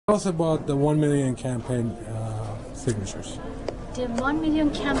Tell us about the 1 million campaign signatures. The 1 million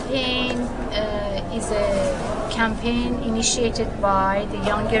campaign is a campaign initiated by the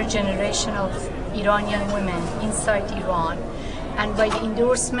younger generation of Iranian women inside Iran, and by the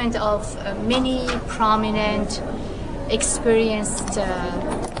endorsement of many prominent, experienced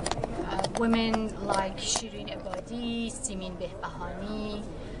women like Shirin Ebadi, Simin Behbahani,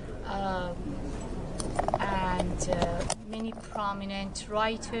 and many prominent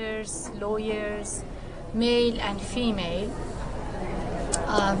writers, lawyers, male and female,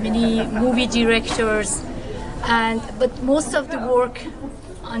 many movie directors, but most of the work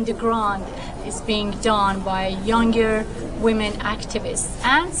on the ground is being done by younger women activists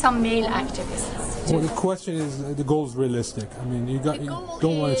and some male activists. Well, the question is, the goal is realistic. I mean, you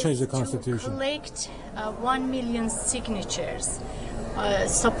don't want to change the Constitution. To collect 1 million signatures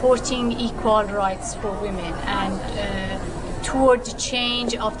supporting equal rights for women and toward the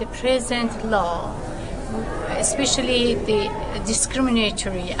change of the present law, especially the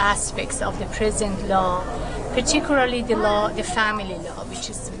discriminatory aspects of the present law, particularly the family law, which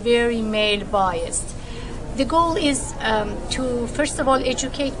is very male biased. The goal is to, first of all,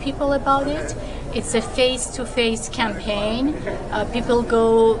 educate people about it. It's a face-to-face campaign. People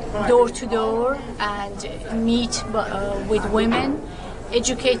go door to door and meet with women,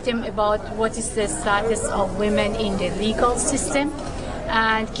 educate them about what is the status of women in the legal system,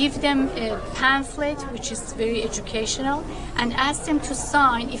 and give them a pamphlet which is very educational, and ask them to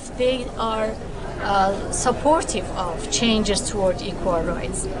sign if they are supportive of changes toward equal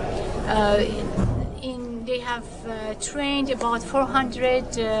rights. They have trained about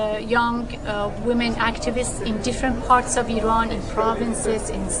 400 young women activists in different parts of Iran, in provinces,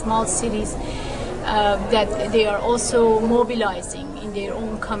 in small cities, that they are also mobilizing in their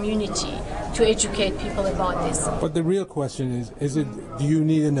own community to educate people about this. But the real question is do you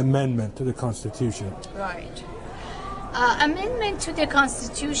need an amendment to the Constitution? Right. Amendment to the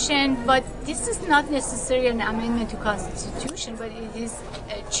Constitution, but this is not necessarily an amendment to Constitution, but it is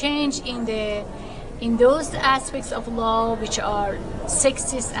a change in those aspects of law which are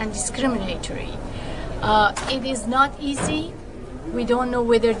sexist and discriminatory. It is not easy. We don't know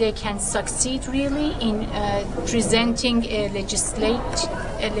whether they can succeed really in presenting a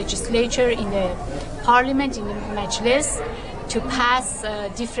legislature in the parliament, in the Majlis, to pass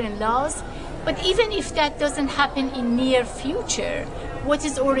different laws. But even if that doesn't happen in near future, what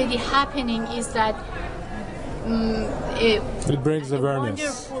is already happening is that it brings awareness. A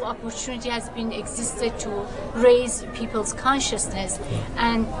wonderful opportunity has been existed to raise people's consciousness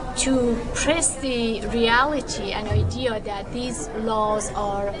and to press the reality and idea that these laws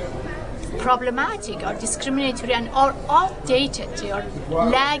are problematic, are discriminatory, and are outdated. They are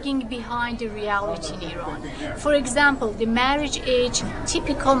lagging behind the reality in Iran. For example, the marriage age,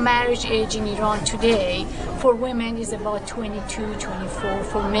 typical marriage age in Iran today for women is about 22, 24,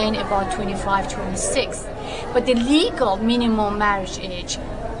 for men about 25, 26. But the legal minimum marriage age,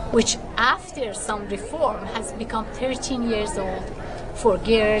 which after some reform has become 13 years old for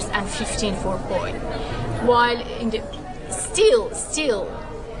girls and 15 for boys, while in the still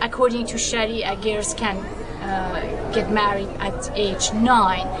according to Sharia, girls can get married at age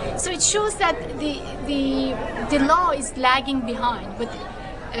 9. So it shows that the law is lagging behind. But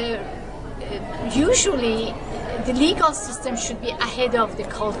usually, the legal system should be ahead of the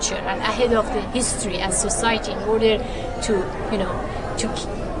culture and ahead of the history and society in order to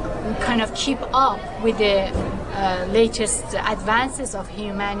kind of keep up with the latest advances of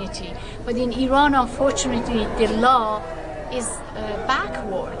humanity. But in Iran, unfortunately, the law is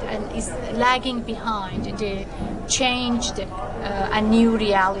backward and is lagging behind the changed and new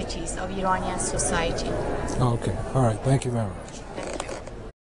realities of Iranian society. Okay. All right. Thank you very much.